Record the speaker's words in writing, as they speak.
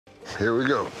here we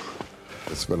go.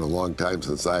 It's been a long time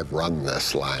since I've run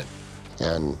this line.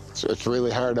 And it's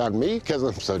really hard on me because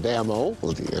I'm so damn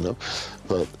old, you know.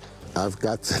 But I've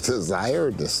got the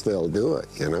desire to still do it,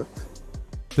 you know.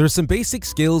 There are some basic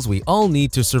skills we all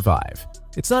need to survive.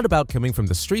 It's not about coming from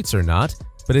the streets or not,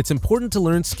 but it's important to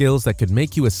learn skills that could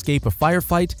make you escape a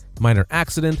firefight, minor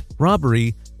accident,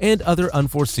 robbery, and other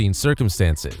unforeseen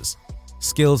circumstances.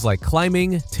 Skills like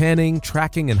climbing, tanning,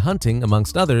 tracking, and hunting,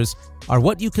 amongst others, are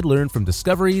what you could learn from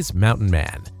Discovery's Mountain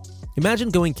Man. Imagine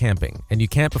going camping and you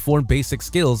can't perform basic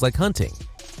skills like hunting.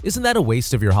 Isn't that a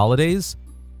waste of your holidays?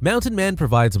 Mountain Man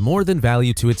provides more than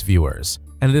value to its viewers,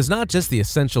 and it is not just the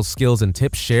essential skills and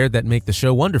tips shared that make the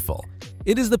show wonderful.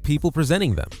 It is the people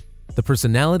presenting them. The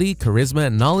personality, charisma,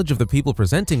 and knowledge of the people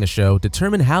presenting a show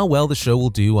determine how well the show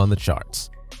will do on the charts.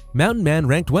 Mountain Man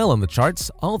ranked well on the charts,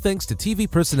 all thanks to TV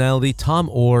personality Tom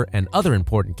Orr and other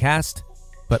important cast,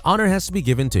 but honor has to be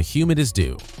given to whom it is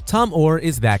due. Tom Orr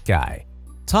is that guy.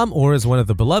 Tom Orr is one of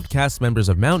the beloved cast members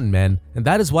of Mountain Men, and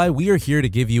that is why we are here to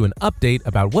give you an update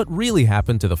about what really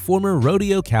happened to the former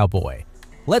rodeo cowboy.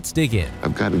 Let's dig in.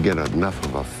 I've got to get enough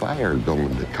of a fire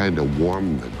going to kind of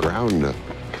warm the ground up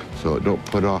so it don't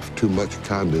put off too much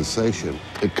condensation.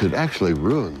 It could actually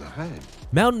ruin the hide.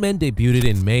 Mountain Men debuted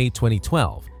in May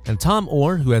 2012, and Tom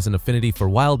Orr, who has an affinity for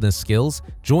wildness skills,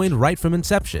 joined right from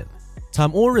inception.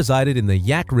 Tom Orr resided in the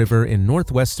Yak River in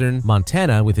northwestern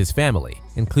Montana with his family,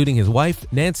 including his wife,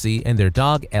 Nancy, and their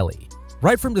dog, Ellie.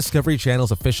 Right from Discovery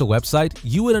Channel's official website,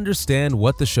 you would understand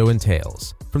what the show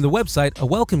entails. From the website, a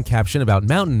welcome caption about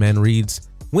Mountain Men reads,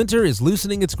 "Winter is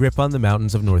loosening its grip on the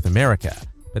mountains of North America,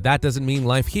 but that doesn't mean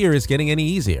life here is getting any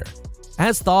easier.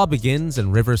 As thaw begins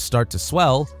and rivers start to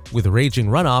swell, with raging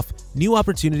runoff, new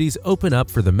opportunities open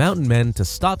up for the Mountain Men to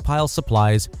stockpile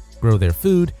supplies, grow their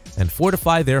food, and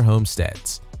fortify their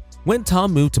homesteads." When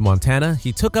Tom moved to Montana,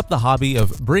 he took up the hobby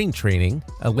of brain training,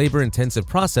 a labor-intensive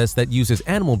process that uses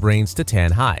animal brains to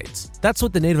tan hides. That's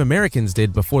what the Native Americans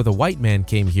did before the white man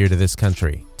came here to this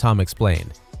country, Tom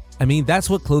explained. I mean, that's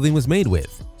what clothing was made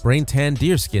with, brain-tanned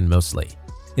deerskin mostly.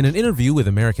 In an interview with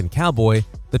American Cowboy,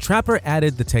 the trapper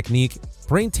added the technique,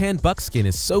 "Brain-tanned buckskin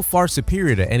is so far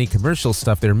superior to any commercial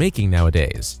stuff they're making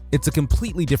nowadays. It's a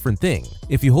completely different thing.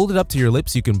 If you hold it up to your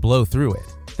lips, you can blow through it.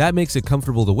 That makes it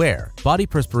comfortable to wear. Body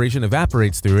perspiration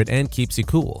evaporates through it and keeps you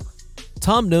cool."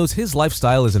 Tom knows his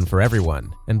lifestyle isn't for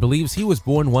everyone and believes he was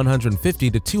born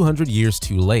 150 to 200 years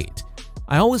too late.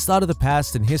 "I always thought of the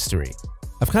past and history.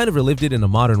 I've kind of relived it in a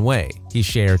modern way," he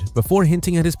shared before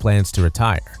hinting at his plans to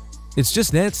retire. "It's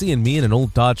just Nancy and me in an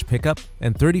old Dodge pickup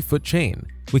and 30-foot chain.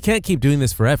 We can't keep doing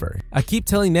this forever. I keep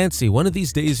telling Nancy one of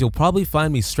these days you'll probably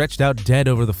find me stretched out dead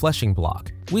over the fleshing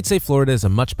block. We'd say Florida is a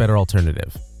much better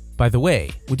alternative." By the way,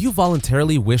 would you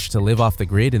voluntarily wish to live off the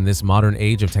grid in this modern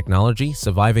age of technology,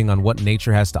 surviving on what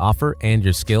nature has to offer and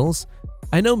your skills?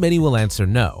 I know many will answer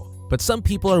no, but some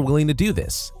people are willing to do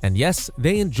this, and yes,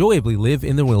 they enjoyably live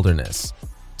in the wilderness.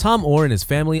 Tom Orr and his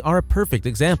family are a perfect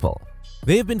example.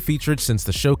 They have been featured since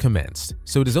the show commenced,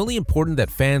 so it is only important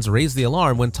that fans raise the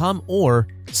alarm when Tom Orr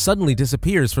suddenly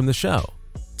disappears from the show.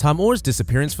 Tom Orr's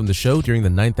disappearance from the show during the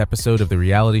 9th episode of the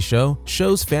reality show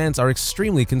shows fans are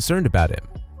extremely concerned about him,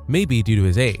 maybe due to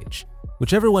his age.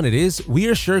 Whichever one it is, we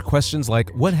are sure questions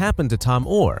like, what happened to Tom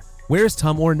Orr? Where is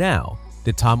Tom Orr now?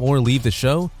 Did Tom Orr leave the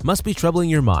show? Must be troubling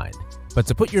your mind. But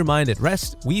to put your mind at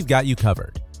rest, we've got you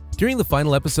covered. During the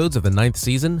final episodes of the 9th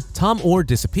season, Tom Orr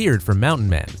disappeared from Mountain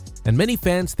Men, and many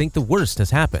fans think the worst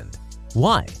has happened.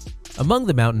 Why? Among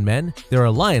the Mountain Men, there are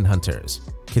lion hunters.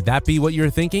 Could that be what you're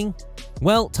thinking?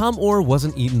 Well, Tom Orr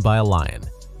wasn't eaten by a lion.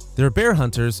 There are bear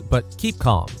hunters, but keep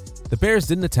calm. The bears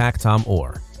didn't attack Tom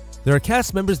Orr. There are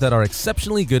cast members that are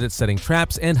exceptionally good at setting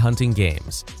traps and hunting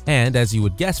games. And as you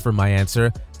would guess from my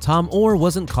answer, Tom Orr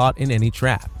wasn't caught in any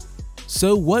trap.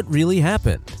 So what really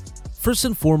happened? First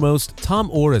and foremost, Tom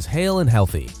Orr is hale and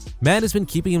healthy. Man has been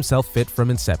keeping himself fit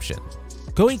from inception.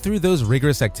 Going through those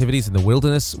rigorous activities in the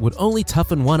wilderness would only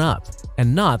toughen one up,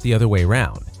 and not the other way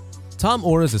around. Tom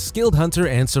Orr is a skilled hunter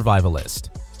and survivalist,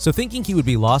 so thinking he would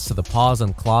be lost to the paws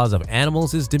and claws of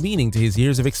animals is demeaning to his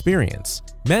years of experience.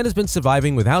 Man has been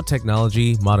surviving without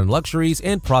technology, modern luxuries,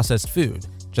 and processed food,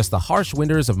 just the harsh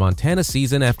winters of Montana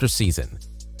season after season.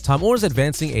 Tom Orr's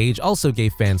advancing age also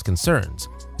gave fans concerns.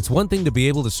 It's one thing to be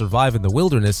able to survive in the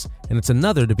wilderness, and it's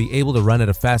another to be able to run at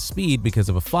a fast speed because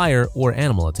of a fire or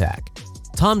animal attack.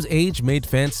 Tom's age made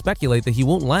fans speculate that he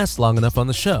won't last long enough on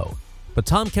the show, but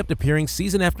Tom kept appearing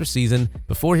season after season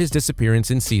before his disappearance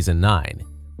in season 9.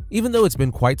 Even though it's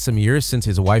been quite some years since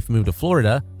his wife moved to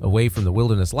Florida, away from the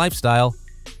wilderness lifestyle,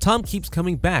 Tom keeps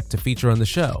coming back to feature on the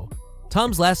show.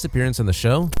 Tom's last appearance on the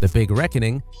show, The Big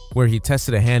Reckoning, where he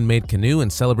tested a handmade canoe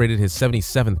and celebrated his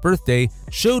 77th birthday,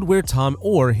 showed where Tom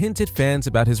Orr hinted fans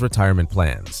about his retirement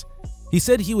plans. He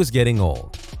said he was getting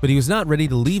old, but he was not ready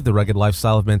to leave the rugged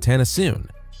lifestyle of Montana soon.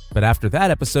 But after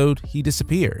that episode, he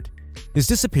disappeared. His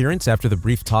disappearance after the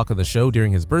brief talk of the show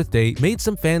during his birthday made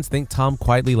some fans think Tom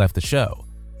quietly left the show.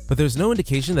 But there's no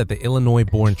indication that the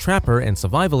Illinois-born trapper and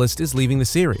survivalist is leaving the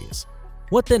series.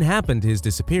 What then happened to his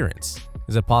disappearance?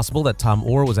 Is it possible that Tom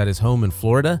Orr was at his home in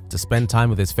Florida to spend time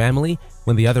with his family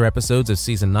when the other episodes of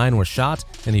Season 9 were shot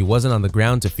and he wasn't on the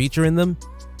ground to feature in them?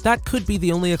 That could be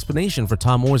the only explanation for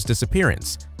Tom Orr's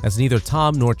disappearance, as neither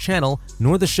Tom nor Channel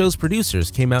nor the show's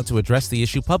producers came out to address the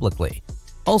issue publicly.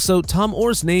 Also, Tom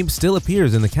Orr's name still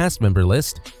appears in the cast member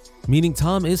list, meaning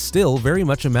Tom is still very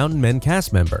much a Mountain Men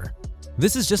cast member.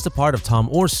 This is just a part of Tom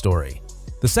Orr's story.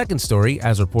 The second story,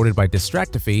 as reported by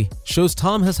Distractophy, shows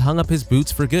Tom has hung up his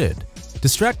boots for good.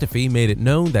 Distractophy made it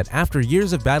known that after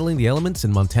years of battling the elements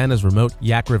in Montana's remote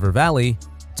Yak River Valley,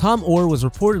 Tom Orr was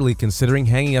reportedly considering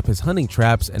hanging up his hunting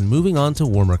traps and moving on to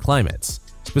warmer climates.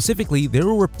 Specifically, there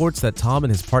were reports that Tom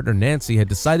and his partner Nancy had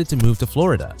decided to move to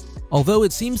Florida. Although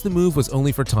it seems the move was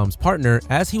only for Tom's partner,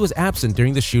 as he was absent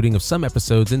during the shooting of some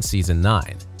episodes in Season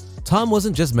 9. Tom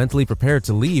wasn't just mentally prepared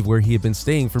to leave where he had been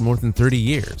staying for more than 30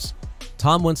 years.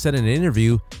 Tom once said in an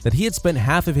interview that he had spent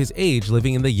half of his age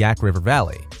living in the Yak River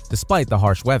Valley, despite the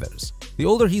harsh weathers. The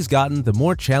older he's gotten, the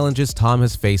more challenges Tom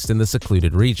has faced in the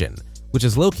secluded region, which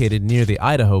is located near the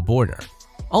Idaho border.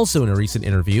 Also in a recent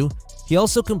interview, he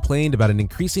also complained about an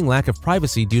increasing lack of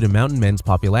privacy due to Mountain Men's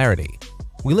popularity.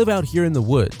 "We live out here in the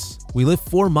woods. We live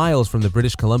 4 miles from the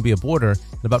British Columbia border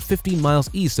and about 15 miles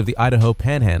east of the Idaho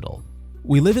Panhandle.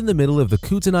 We live in the middle of the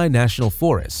Kootenai National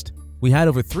Forest. We had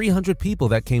over 300 people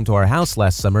that came to our house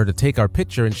last summer to take our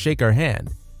picture and shake our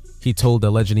hand," he told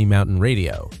Allegheny Mountain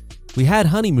Radio. "We had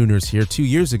honeymooners here 2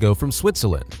 years ago from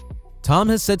Switzerland." Tom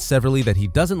has said severally that he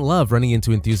doesn't love running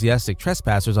into enthusiastic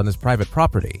trespassers on his private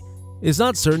property. It's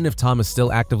not certain if Tom is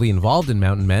still actively involved in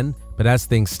Mountain Men, but as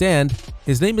things stand,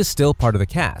 his name is still part of the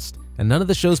cast, and none of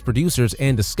the show's producers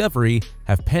and Discovery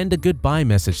have penned a goodbye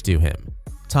message to him.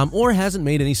 Tom Orr hasn't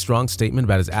made any strong statement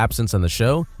about his absence on the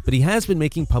show, but he has been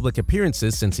making public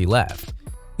appearances since he left.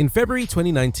 In February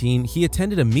 2019, he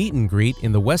attended a meet and greet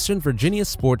in the Western Virginia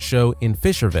sports show in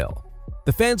Fisherville.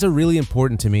 "The fans are really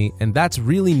important to me, and that's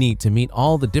really neat to meet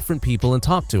all the different people and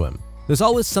talk to them. There's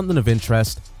always something of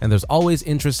interest, and there's always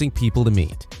interesting people to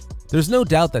meet." There's no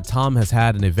doubt that Tom has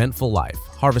had an eventful life,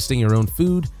 harvesting your own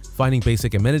food, finding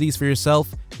basic amenities for yourself,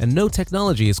 and no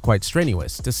technology is quite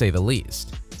strenuous, to say the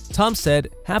least. Tom said,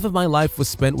 "Half of my life was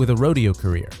spent with a rodeo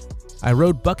career. I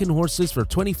rode bucking horses for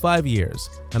 25 years,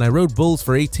 and I rode bulls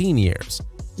for 18 years.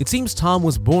 It seems Tom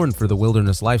was born for the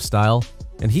wilderness lifestyle,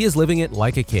 and he is living it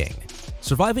like a king.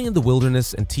 Surviving in the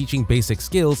wilderness and teaching basic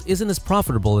skills isn't as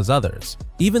profitable as others,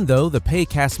 even though the pay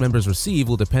cast members receive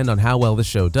will depend on how well the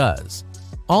show does.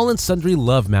 All and sundry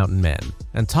love Mountain Men,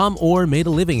 and Tom Orr made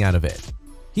a living out of it.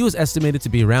 He was estimated to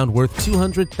be around worth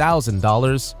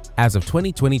 $200,000 as of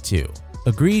 2022.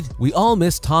 Agreed, we all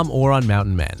miss Tom Orr on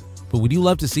Mountain Men, but would you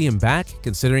love to see him back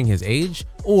considering his age,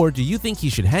 or do you think he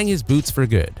should hang his boots for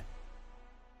good?"